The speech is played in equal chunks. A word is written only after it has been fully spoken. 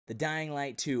The Dying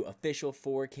Light 2 official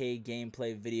 4K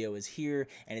gameplay video is here,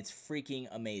 and it's freaking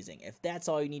amazing. If that's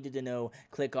all you needed to know,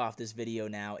 click off this video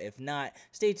now. If not,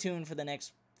 stay tuned for the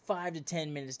next 5 to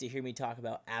 10 minutes to hear me talk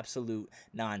about absolute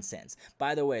nonsense.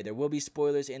 By the way, there will be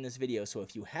spoilers in this video, so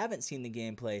if you haven't seen the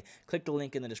gameplay, click the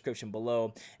link in the description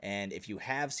below, and if you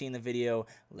have seen the video,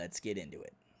 let's get into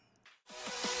it.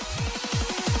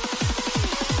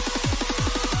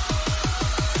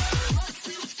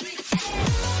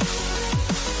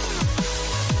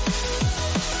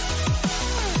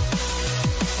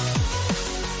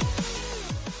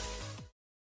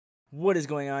 What is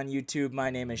going on, YouTube? My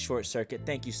name is Short Circuit.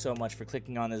 Thank you so much for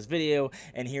clicking on this video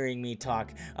and hearing me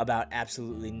talk about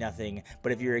absolutely nothing.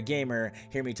 But if you're a gamer,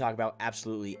 hear me talk about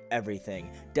absolutely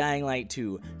everything. Dying Light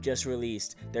 2 just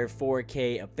released their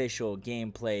 4K official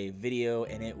gameplay video,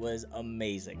 and it was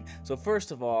amazing. So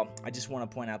first of all, I just want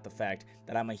to point out the fact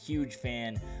that I'm a huge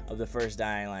fan of the first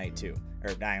Dying Light 2.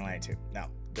 Or Dying Light 2. No.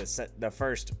 The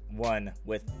first one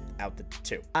without the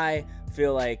 2. I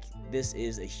feel like this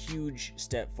is a huge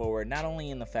step forward, not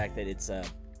only in the fact that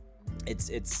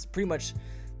it's pretty much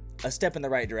a step in the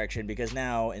right direction, because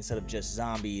now instead of just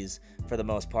zombies for the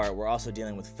most part, we're also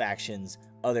dealing with factions,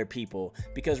 other people,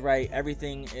 because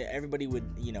everybody would,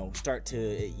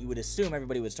 you would assume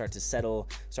everybody would start to settle,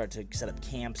 start to set up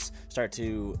camps, start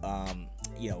to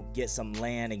get some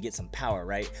land and get some power,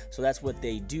 right? So that's what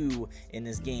they do in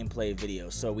this gameplay video.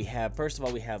 So first of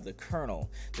all we have the Colonel.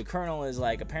 The Colonel is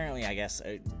like, apparently, I guess,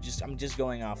 I'm just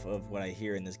going off of what I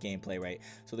hear in this gameplay, right?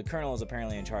 So the Colonel is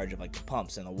apparently in charge of like the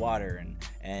pumps and the water,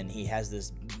 and he has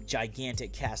this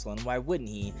gigantic castle, and why wouldn't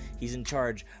he? He's in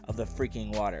charge of the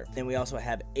freaking water. Then we also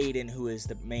have Aiden, who is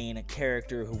the main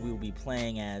character who we'll be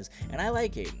playing as, and I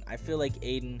like Aiden. I feel like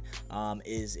Aiden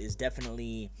is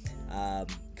definitely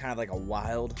kind of like a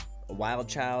wild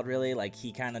child, really. Like,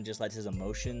 he kind of just lets his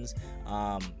emotions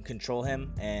control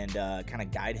him and kind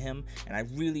of guide him, and I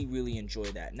really enjoy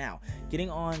that. Now, getting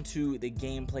on to the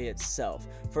gameplay itself.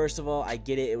 First of all, I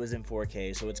get it was in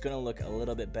 4K, so it's gonna look a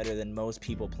little bit better than most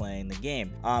people playing the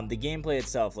game. The gameplay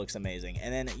itself looks amazing,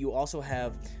 and then you also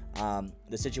have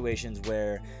the situations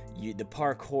where the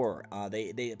parkour,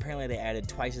 they apparently added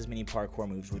twice as many parkour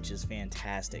moves, which is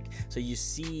fantastic. So you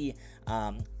see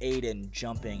Aiden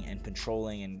jumping and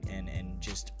controlling and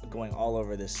just going all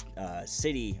over this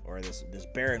city, or this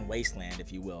barren wasteland,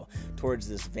 if you will, towards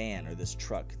this van or this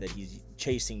truck that he's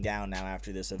chasing down now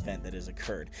after this event that has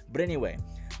occurred. But anyway,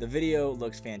 the video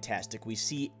looks fantastic. We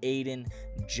see Aiden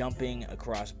jumping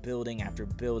across building after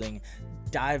building,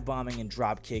 dive bombing and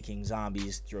drop kicking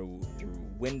zombies through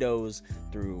windows,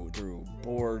 through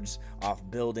boards, off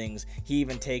buildings. He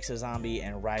even takes a zombie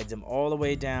and rides him all the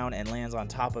way down and lands on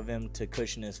top of him to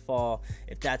cushion his fall.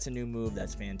 If that's a new move,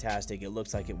 that's fantastic. It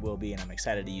looks like it will be, and I'm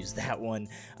excited to use that one.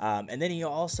 And then he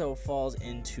also falls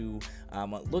into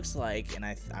what looks like, and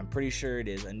I'm pretty sure it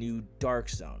is, a new dark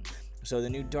zone. So the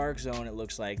new dark zone, it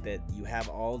looks like that you have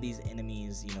all these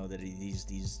enemies, that are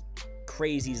these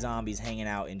crazy zombies hanging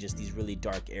out in just these really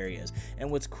dark areas.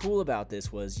 And what's cool about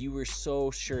this was you were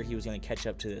so sure he was going to catch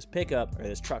up to this pickup or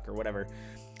this truck or whatever,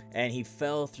 and he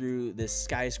fell through this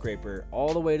skyscraper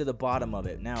all the way to the bottom of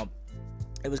it. Now,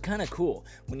 it was kind of cool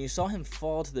when you saw him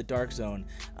fall to the dark zone.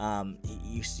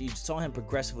 You saw him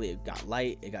progressively. It got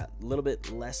light, it got a little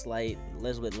bit less light, and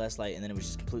then it was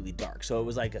just completely dark. So it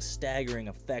was like a staggering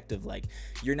effect of, like,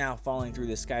 you're now falling through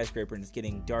this skyscraper and it's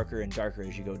getting darker and darker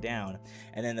as you go down.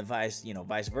 And then the vice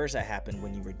versa happened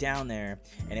when you were down there,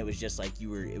 and it was just like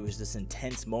it was this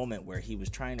intense moment where he was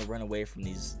trying to run away from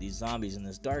these zombies in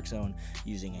this dark zone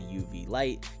using a UV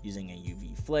light, using a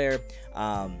UV flare.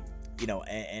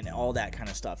 And all that kind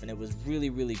of stuff, and it was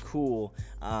really cool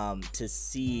to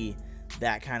see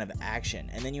that kind of action.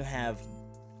 And then you have,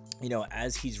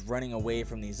 as he's running away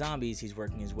from these zombies, he's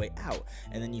working his way out,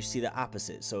 and then you see the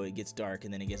opposite. So it gets dark,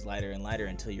 and then it gets lighter and lighter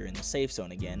until you're in the safe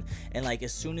zone again. And like,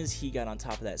 as soon as he got on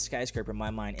top of that skyscraper,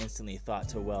 my mind instantly thought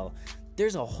to, well,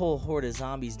 there's a whole horde of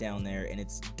zombies down there, and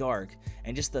it's dark,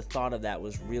 and just the thought of that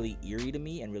was really eerie to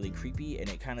me and really creepy, and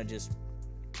it kind of just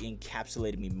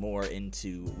encapsulated me more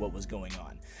into what was going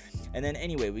on. And then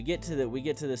anyway, we get to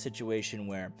the situation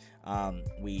where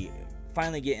we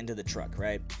finally get into the truck,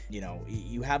 right?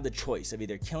 You have the choice of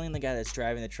either killing the guy that's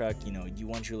driving the truck. Do you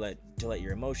want to let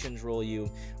your emotions roll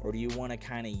you, or do you want to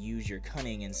kind of use your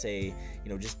cunning and say,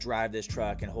 just drive this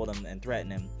truck and hold him and threaten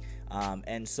him?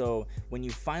 And so when you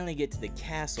finally get to the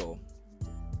castle,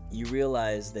 you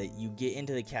realize that you get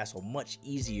into the castle much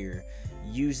easier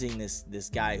using this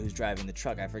guy who's driving the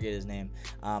truck. I forget his name,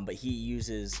 but he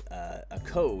uses a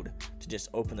code to just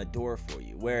open the door for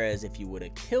you. Whereas if you would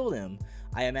have killed him,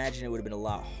 I imagine it would have been a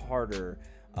lot harder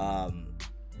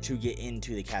to get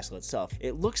into the castle itself.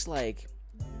 It looks like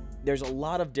there's a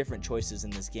lot of different choices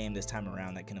in this game this time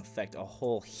around that can affect a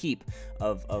whole heap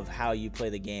of how you play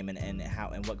the game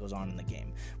and what goes on in the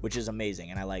game, which is amazing,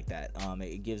 and I like that.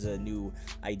 It gives a new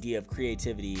idea of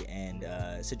creativity and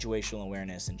situational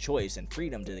awareness and choice and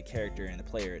freedom to the character and the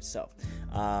player itself.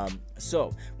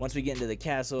 So once we get into the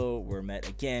castle, we're met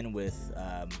again with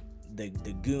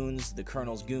the goons, the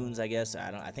Colonel's goons, I guess.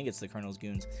 I think it's the Colonel's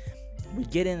goons. We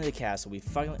get into the castle. We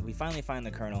finally find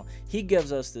the Colonel. He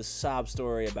gives us this sob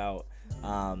story about,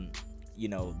 you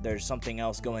know, there's something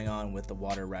else going on with the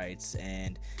water rights,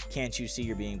 and can't you see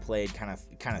you're being played kind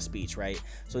of speech, right?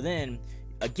 So then,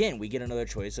 again, we get another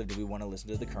choice of, do we want to listen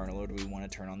to the Colonel or do we want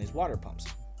to turn on these water pumps?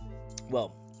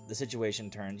 Well, the situation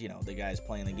turns, you know, the guy's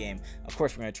playing the game, of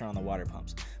course we're going to turn on the water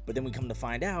pumps. But then we come to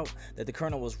find out that the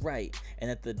Colonel was right, and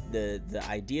that the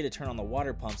idea to turn on the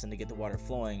water pumps and to get the water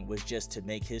flowing was just to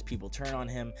make his people turn on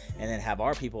him, and then have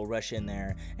our people rush in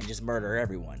there and just murder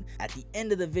everyone. At the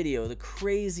end of the video, the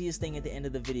craziest thing at the end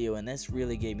of the video, and this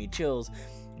really gave me chills,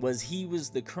 was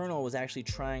the Colonel was actually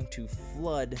trying to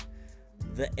flood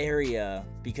the area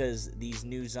because these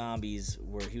new zombies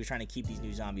he was trying to keep these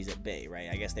new zombies at bay, right?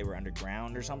 I guess they were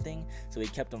underground or something, so he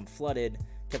kept them flooded,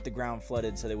 kept the ground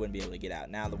flooded so they wouldn't be able to get out.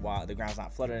 Now the ground's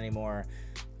not flooded anymore,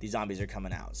 these zombies are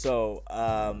coming out. So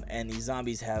and these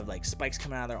zombies have like spikes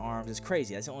coming out of their arms. It's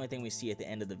crazy. That's the only thing we see at the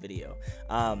end of the video.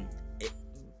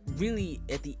 Really,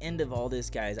 at the end of all this,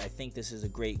 guys, I think this is a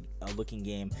great looking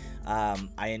game.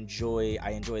 I enjoy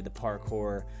the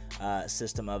parkour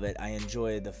system of it. I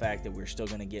enjoy the fact that we're still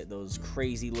gonna get those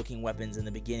crazy looking weapons in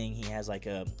the beginning. He has like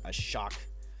a shock,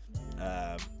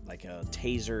 like a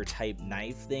taser type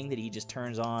knife thing that he just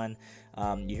turns on.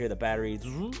 You hear the battery,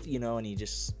 you know, and he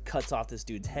just cuts off this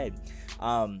dude's head.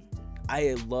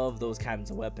 I love those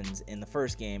kinds of weapons in the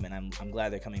first game, and I'm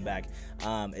glad they're coming back.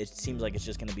 It seems like it's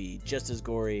just going to be just as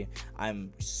gory.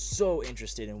 I'm so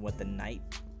interested in what the night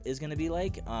is going to be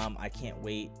like. I can't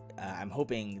wait. I'm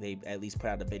hoping they at least put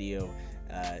out a video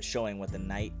showing what the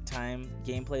nighttime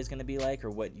gameplay is going to be like, or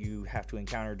what you have to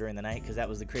encounter during the night, because that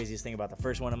was the craziest thing about the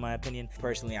first one in my opinion.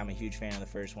 Personally, I'm a huge fan of the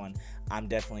first one. I'm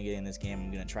definitely getting this game.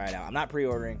 I'm going to try it out. I'm not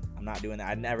pre-ordering. I'm not doing that.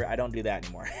 I don't do that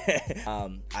anymore.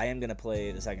 I am going to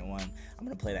play the second one. I'm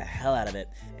going to play the hell out of it,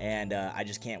 and I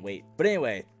just can't wait. But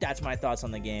anyway, that's my thoughts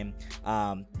on the game.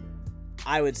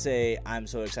 I would say I'm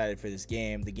so excited for this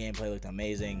game. The gameplay looked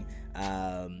amazing.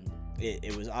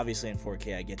 It was obviously in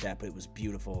 4K, I get that, but it was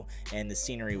beautiful, and the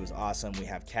scenery was awesome. We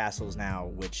have castles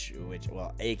now,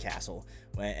 well, a castle,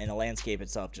 and the landscape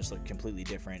itself just looked completely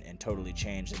different and totally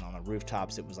changed, and on the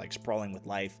rooftops it was like sprawling with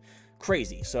life.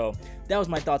 Crazy. So that was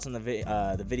my thoughts on the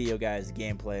video, guys, the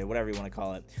gameplay, whatever you want to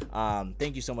call it.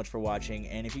 Thank you so much for watching,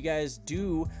 and if you guys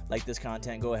do like this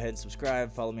content, go ahead and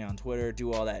subscribe, follow me on Twitter,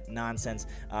 do all that nonsense.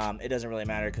 It doesn't really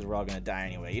matter because we're all gonna die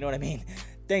anyway, you know what I mean?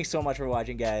 Thanks so much for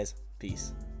watching, guys.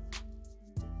 Peace.